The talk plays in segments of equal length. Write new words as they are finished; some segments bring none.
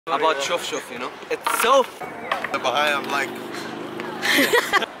About shuf shuf, you know? It's so... Behind, I'm like...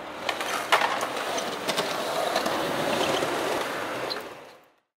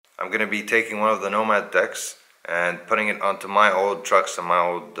 I'm gonna be taking one of the Nomad decks and putting it onto my old trucks and my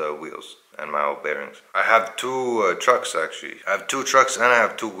old wheels and my old bearings. I have two trucks actually. I have two trucks and I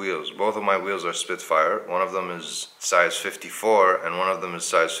have two wheels. Both of my wheels are Spitfire. One of them is size 54 and one of them is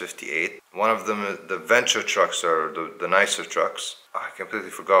size 58. One of them, the Venture trucks are the nicer trucks. I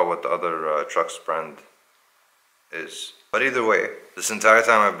completely forgot what the other trucks brand is. But either way, this entire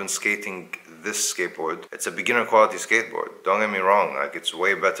time I've been skating this skateboard. It's a beginner quality skateboard. Don't get me wrong, like it's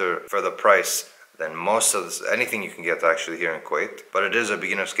way better for the price than most of this, anything you can get actually here in Kuwait. But it is a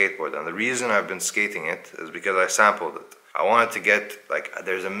beginner skateboard, and the reason I've been skating it is because I sampled it. I wanted to get, like,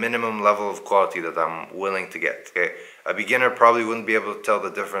 there's a minimum level of quality that I'm willing to get, okay? A beginner probably wouldn't be able to tell the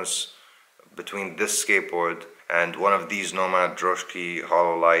difference between this skateboard and one of these Nomad Droshky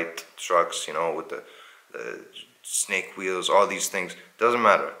Hollow Light trucks, you know, with the snake wheels, all these things. Doesn't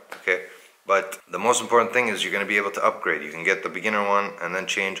matter, okay? But the most important thing is you're going to be able to upgrade. You can get the beginner one and then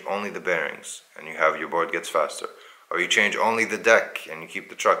change only the bearings and you have your board gets faster. Or you change only the deck and you keep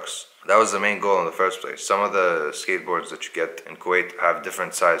the trucks. That was the main goal in the first place. Some of the skateboards that you get in Kuwait have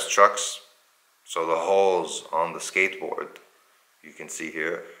different size trucks. So the holes on the skateboard, you can see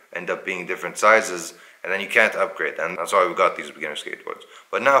here, end up being different sizes and then you can't upgrade. And that's why we got these beginner skateboards.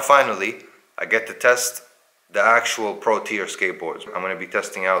 But now finally, I get to test the actual pro tier skateboards. I'm going to be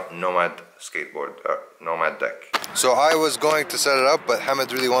testing out Nomad skateboard, Nomad deck. So I was going to set it up, but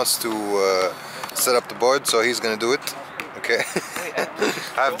Hamid really wants to set up the board, so he's going to do it. Okay.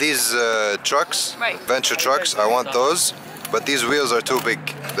 I have these trucks, Venture trucks. I want those, but these wheels are too big.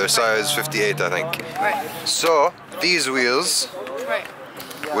 They're size 58, I think. Right. So these wheels, Right.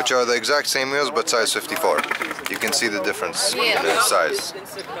 which are the exact same wheels but size 54. You can see the difference in the size.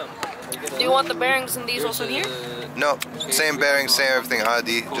 Do you want the bearings in these also here? No, same bearings, same everything,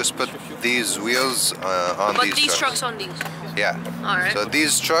 Adi. Just put these wheels on But these these trucks. trucks on these. Yeah. Alright. So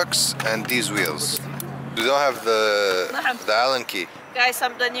these trucks and these wheels. You don't have the Allen key. Guys,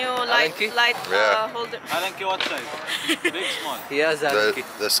 I'm the new light Yeah. holder. Allen key what size? Big, small? He has Allen key.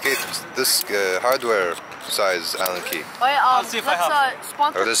 The skate, this hardware size Allen key. Oh yeah, I'll see if I have.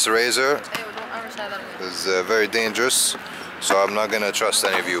 sponsor. Or this razor Hey, we don't ever say that. is very dangerous. So I'm not gonna trust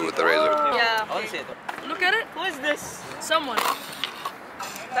any of you with the razor. Yeah. I want to see it. Look at it. Who is this? Someone.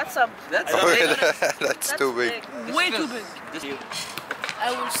 That's a. That's That's too big. Way too big.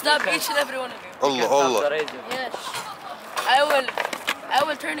 I will stab each and every one of you. Allah, Allah. Yes. I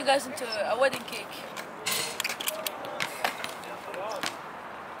will turn you guys into a wedding cake.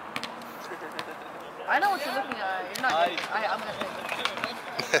 I know what you're looking at. You're not. I'm gonna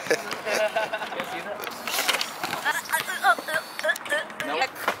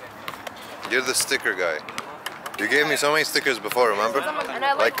You're the sticker guy. You gave me so many stickers before, remember?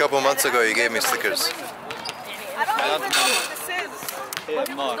 Like a couple months ago you gave me stickers. I don't even know what this is. You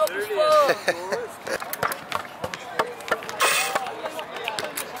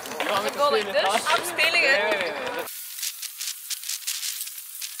want me to go like this? I'm stealing it.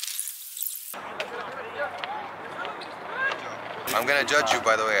 I'm gonna judge you,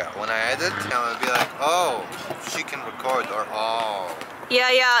 by the way. When I edit, I'm gonna be like, oh, she can record, or oh.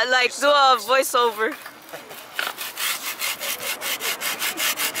 Yeah, like do a voiceover.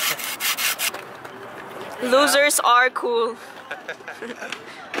 Losers are cool.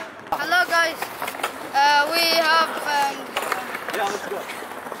 Hello guys, we have Yeah, let's go.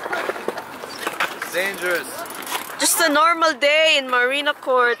 It's dangerous. Just a normal day in Marina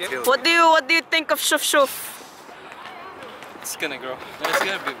Court. What do you think of Shuf Shuf? It's gonna grow. It's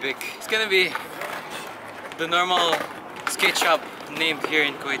gonna be big. It's gonna be the normal skate shop named here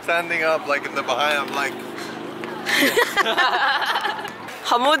in Kuwait. Standing up, like in the behind, I'm like...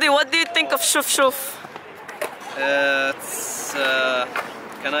 Hamoudi, what do you think of Shuf Shuf? It's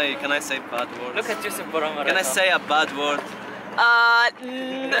can I say bad words? Look at Yusuf Barama. Can I say a bad word?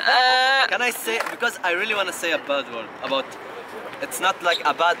 Can I say, because I really want to say a bad word about, it's not like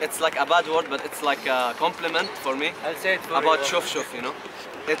a bad, it's like a bad word, but it's like a compliment for me. I'll say it for about shuf shuf, you know.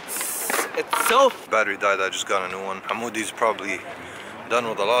 It's so... Battery died, I just got a new one. Hamoudi's probably done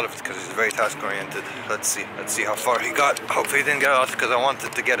with a lot of it because he's very task oriented. Let's see how far he got. Hopefully he didn't get out because I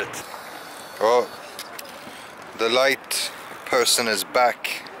wanted to get it. Oh, the light person is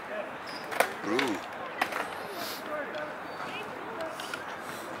back. Ooh.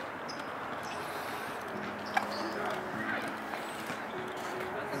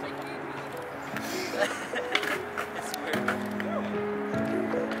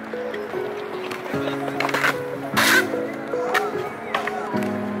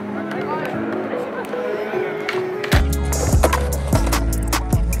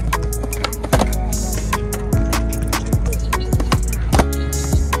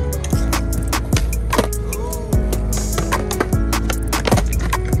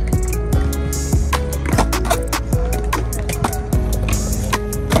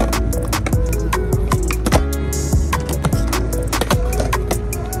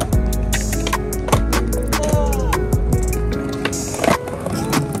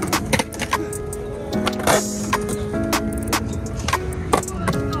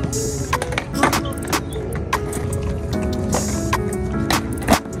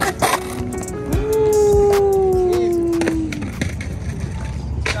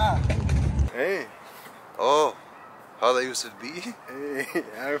 ايه اوه هذا يوسف بيه؟ ايه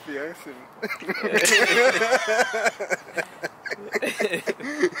عارف يا اسم